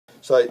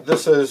So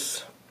this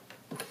is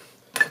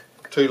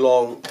too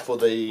long for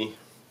the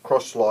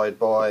cross slide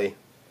by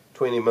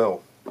 20mm.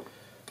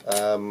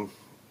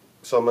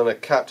 So I'm going to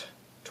cut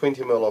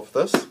 20mm off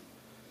this.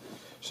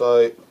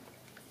 So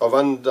I've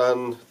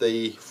undone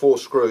the 4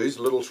 screws,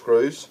 little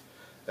screws,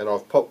 and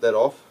I've popped that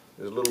off.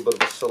 There's a little bit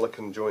of a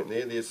silicone joint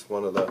there. There's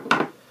one of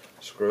the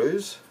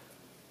screws.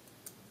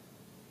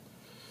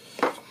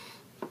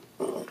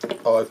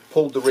 I've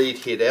pulled the reed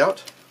head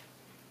out.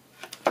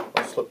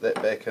 I'll slip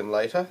that back in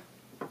later.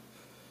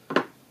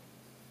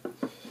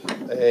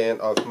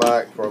 And I've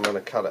marked where I'm going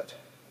to cut it.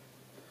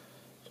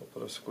 So I'll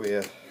put a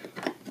square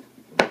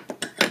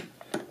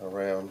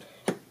around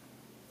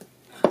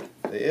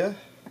there.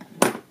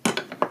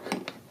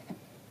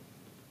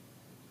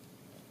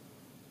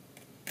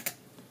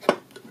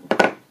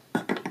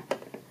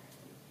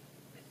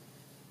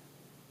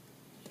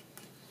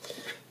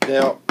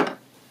 Now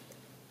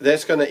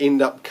that's going to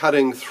end up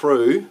cutting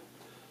through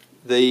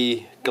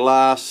the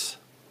glass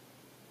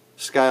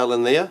scale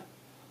in there,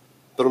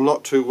 but I'm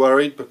not too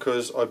worried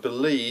because I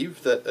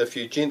believe that if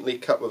you gently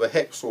cut with a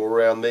hacksaw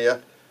around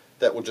there,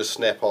 that will just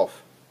snap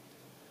off.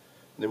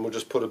 And then we'll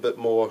just put a bit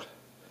more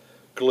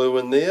glue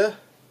in there,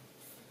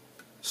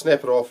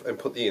 snap it off and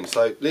put the end.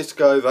 So let's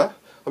go over.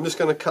 I'm just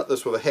going to cut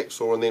this with a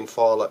hacksaw and then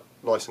file it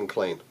nice and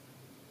clean.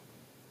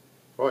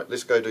 Right,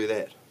 let's go do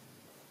that.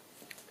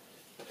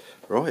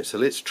 Right, so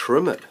let's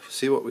trim it,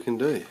 see what we can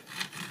do.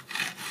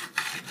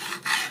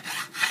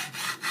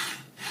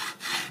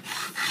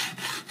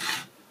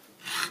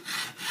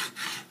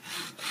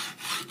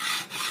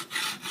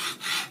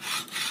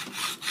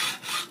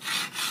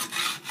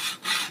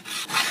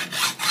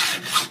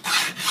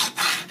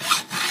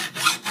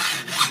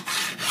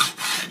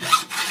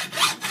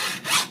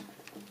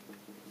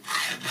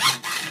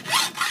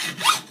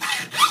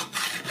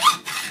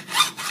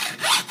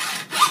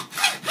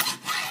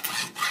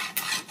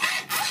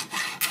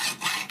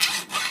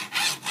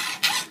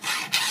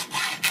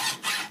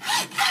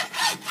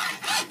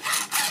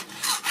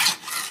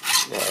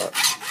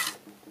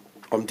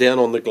 I'm down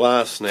on the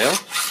glass now.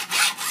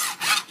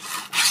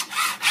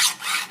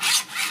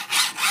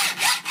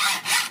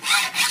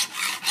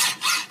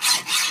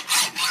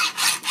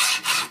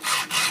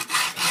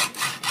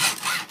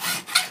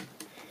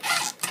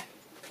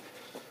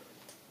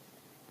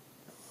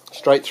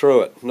 Straight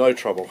through it, no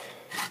trouble.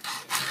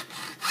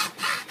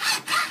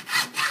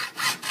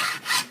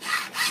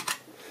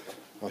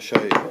 I'll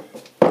show you.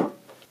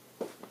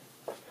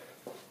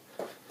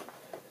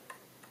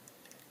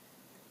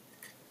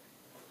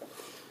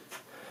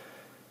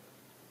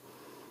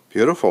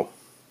 Beautiful.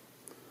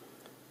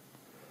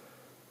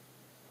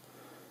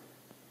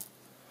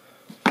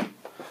 I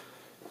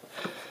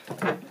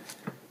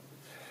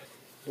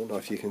don't know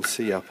if you can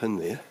see up in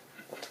there.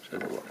 Let's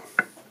have a look.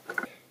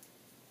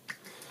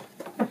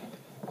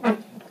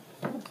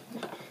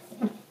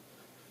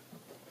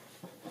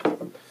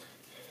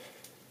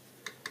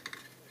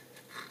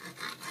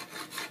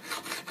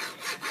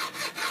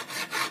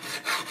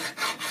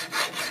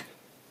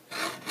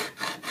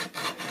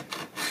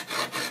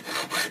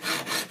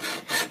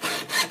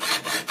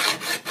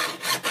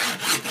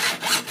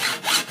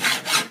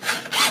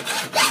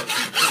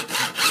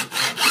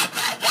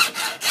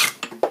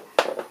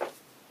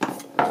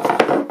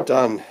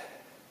 Done.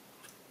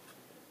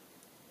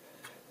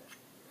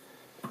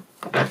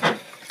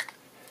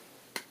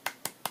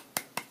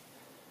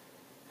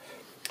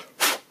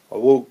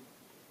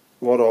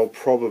 What I'll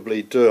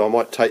probably do, I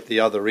might take the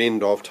other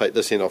end off, take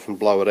this end off and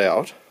blow it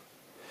out.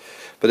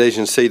 But as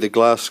you can see, the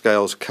glass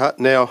scale's cut.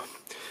 Now,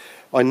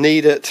 I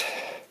need it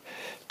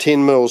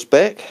 10mm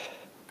back.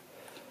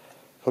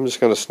 I'm just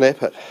going to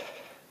snap it.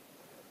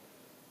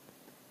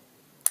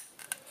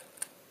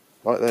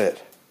 Like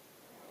that.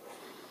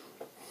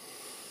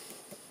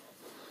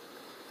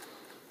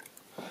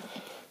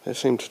 That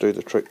seemed to do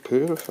the trick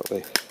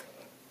perfectly.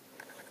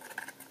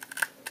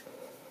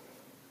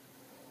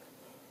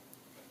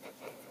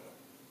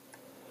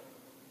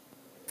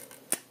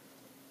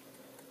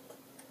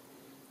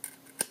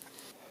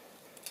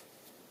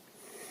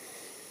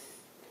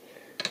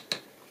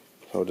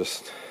 I'll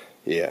just,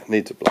 yeah,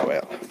 need to blow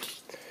out.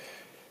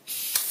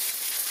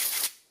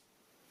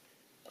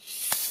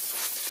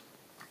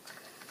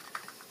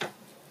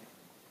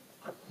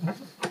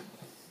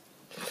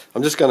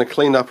 I'm just going to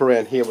clean up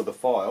around here with the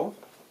file.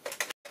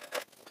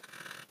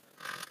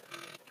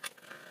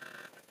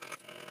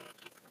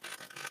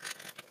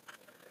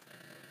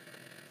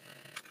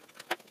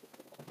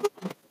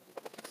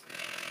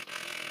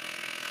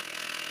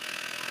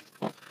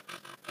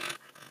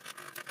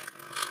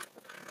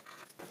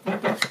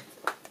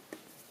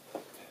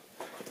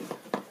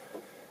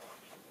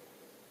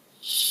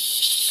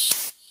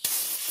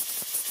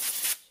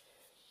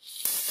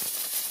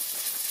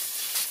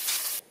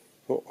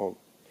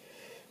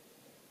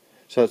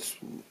 So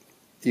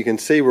you can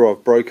see where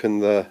I've broken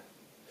the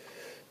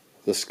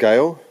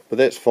scale, but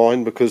that's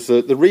fine because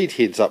the reed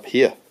head's up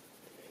here.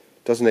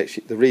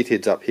 The reed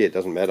head's up here, it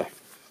doesn't matter.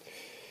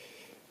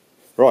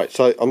 Right,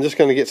 so I'm just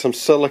going to get some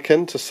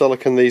silicone to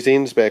silicone these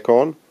ends back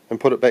on and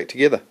put it back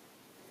together.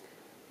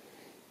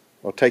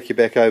 I'll take you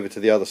back over to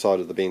the other side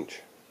of the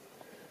bench.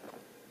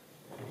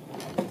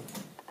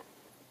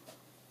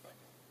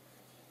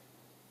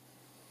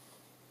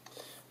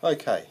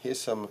 Okay, here's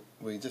some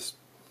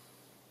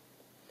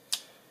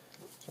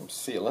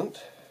sealant.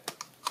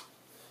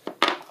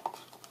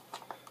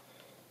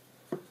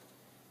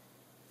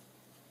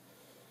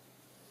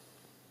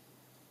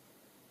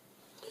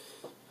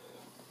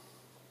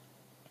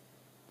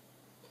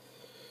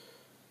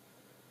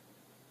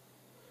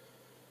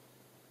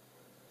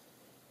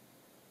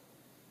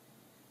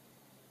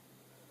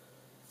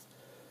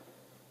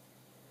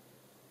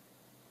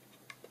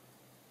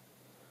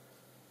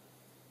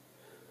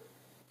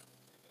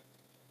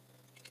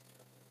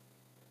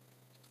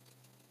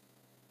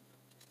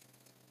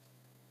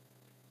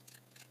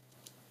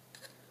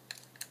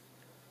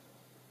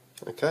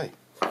 Okay,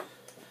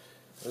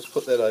 let's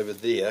put that over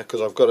there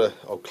because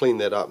I'll clean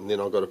that up, and then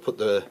I've got to put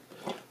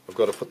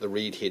the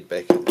reed head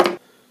back in.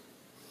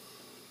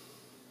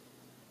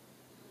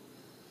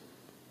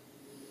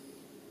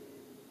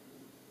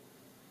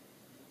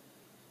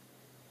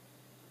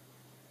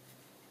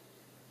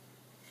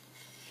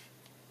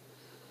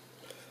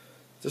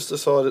 Just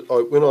decided,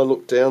 when I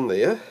looked down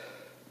there,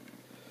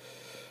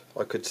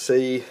 I could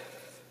see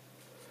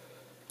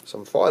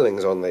some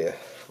filings on there,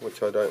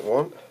 which I don't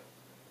want.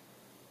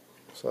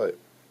 So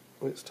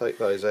let's take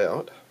those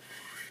out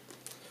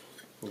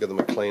and give them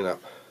a clean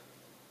up.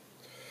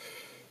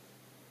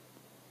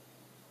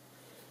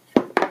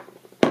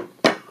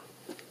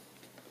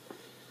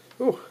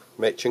 Oh,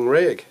 matching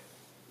rag.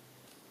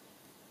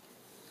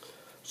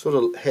 Sort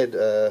of had,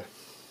 I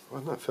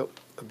don't know, it felt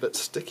a bit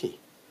sticky.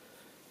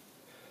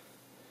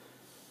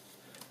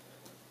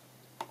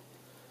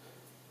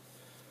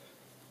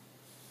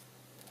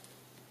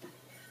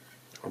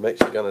 I'm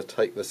actually going to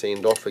take this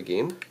end off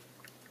again.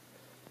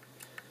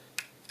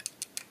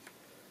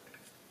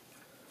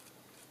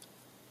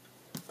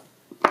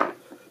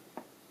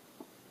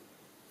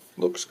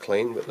 Looks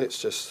clean, but let's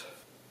just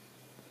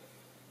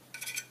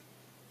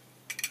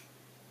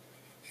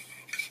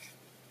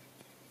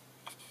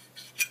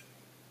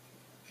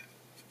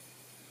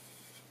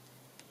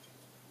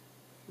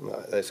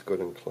no, that's good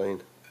and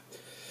clean.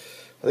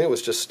 I think it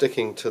was just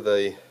sticking to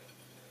the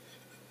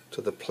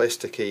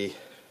plasticky,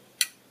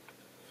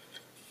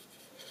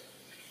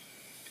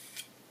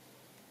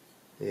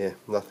 yeah,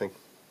 nothing.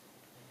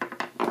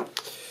 So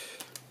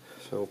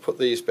we'll put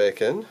these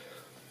back in.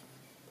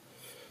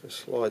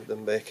 Just slide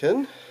them back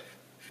in.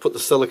 Put the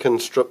silicone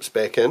strips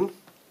back in.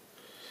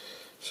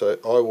 So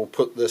I will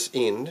put this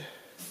end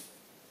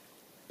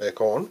back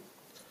on,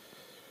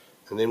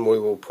 and then we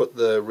will put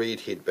the reed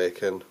head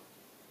back in.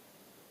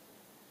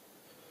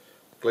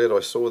 Glad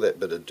I saw that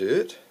bit of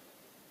dirt.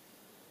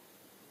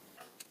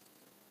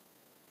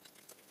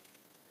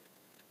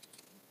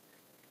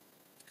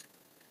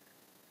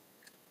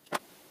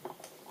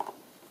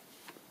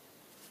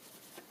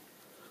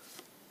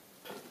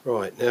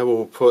 Right, now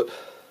we'll put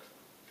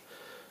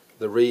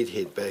the reed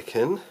head back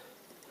in.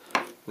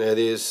 Now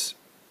there's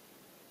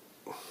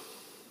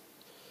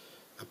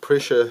a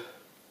pressure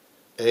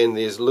and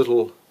there's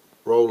little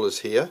rollers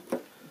here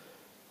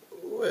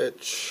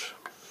which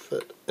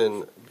fit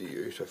in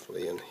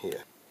beautifully in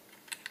here.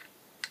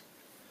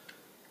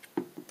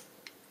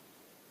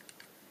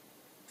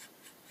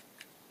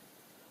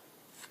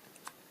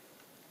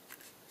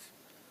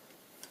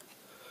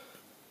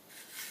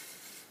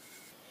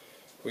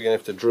 We're going to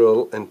have to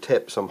drill and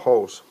tap some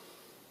holes.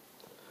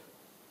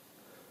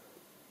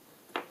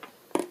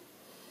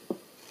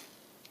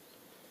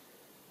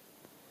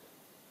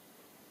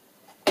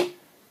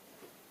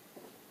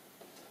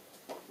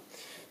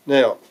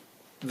 Now,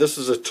 this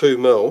is a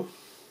 2mm,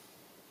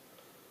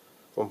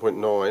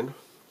 1.9.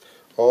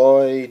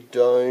 I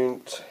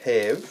don't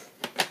have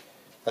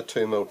a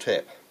 2mm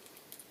tap.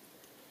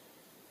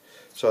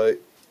 So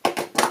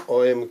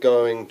I'm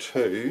going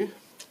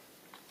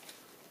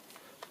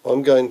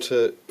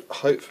to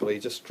hopefully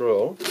just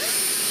drill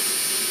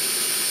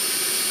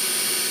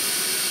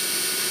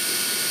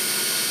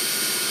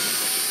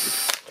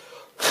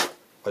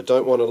I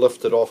don't want to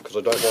lift it off because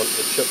I don't want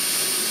the chips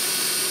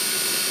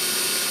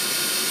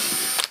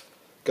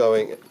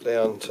going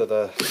down to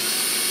the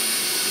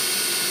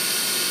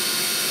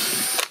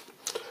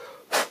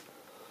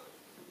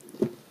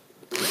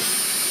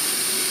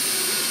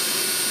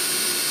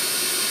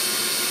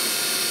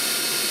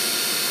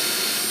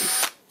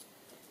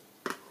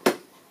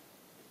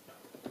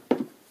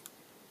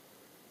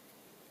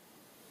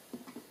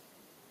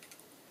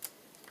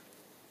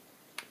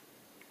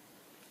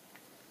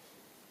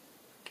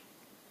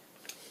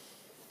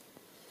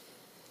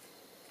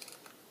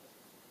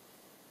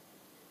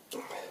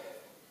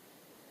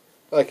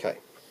okay,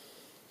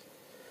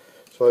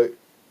 so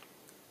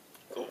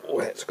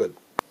that's good.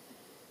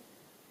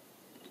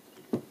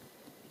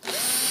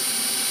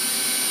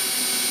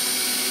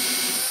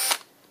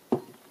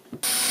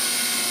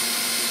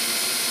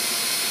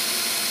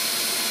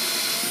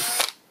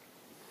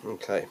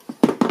 Okay,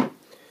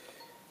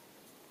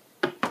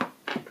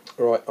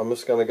 right, I'm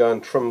just going to go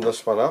and trim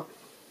this one up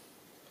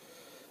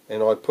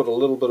and I put a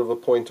little bit of a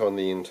point on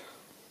the end.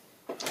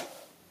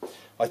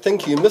 I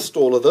think you missed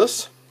all of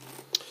this.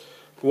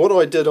 What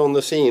I did on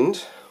this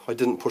end, I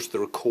didn't push the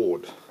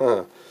record.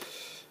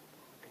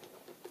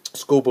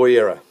 Schoolboy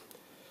error.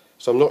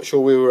 So I'm not sure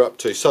where we're up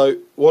to. So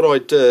what I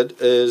did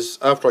is,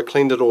 after I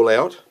cleaned it all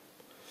out,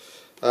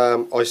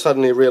 I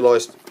suddenly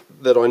realised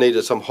that I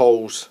needed some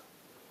holes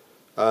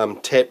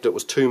tapped. It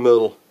was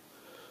 2mm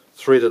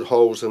threaded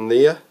holes in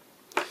there.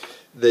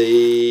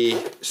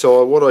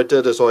 So what I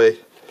did is I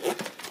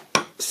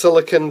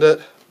siliconed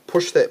it,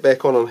 pushed that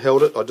back on and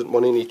held it. I didn't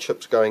want any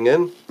chips going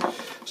in.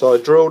 So I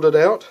drilled it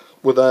out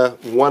with a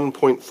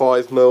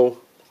 1.5mm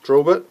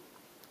drill bit,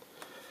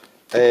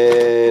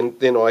 and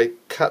then I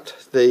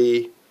cut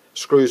the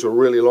screws, were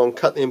really long,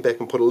 cut them back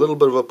and put a little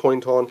bit of a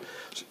point on,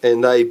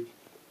 and they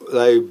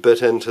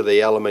bit into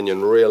the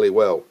aluminium really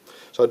well.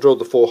 So I drilled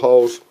the 4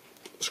 holes,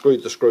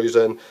 screwed the screws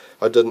in.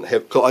 I don't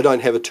have a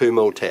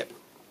 2mm tap.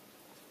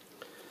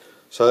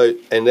 So,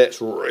 and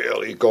that's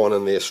really gone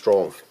in there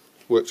strong.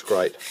 Works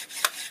great.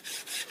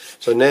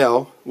 So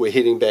now we're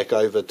heading back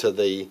over to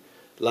the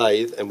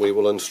lathe and we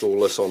will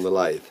install this on the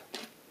lathe.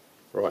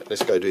 Right,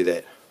 let's go do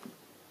that.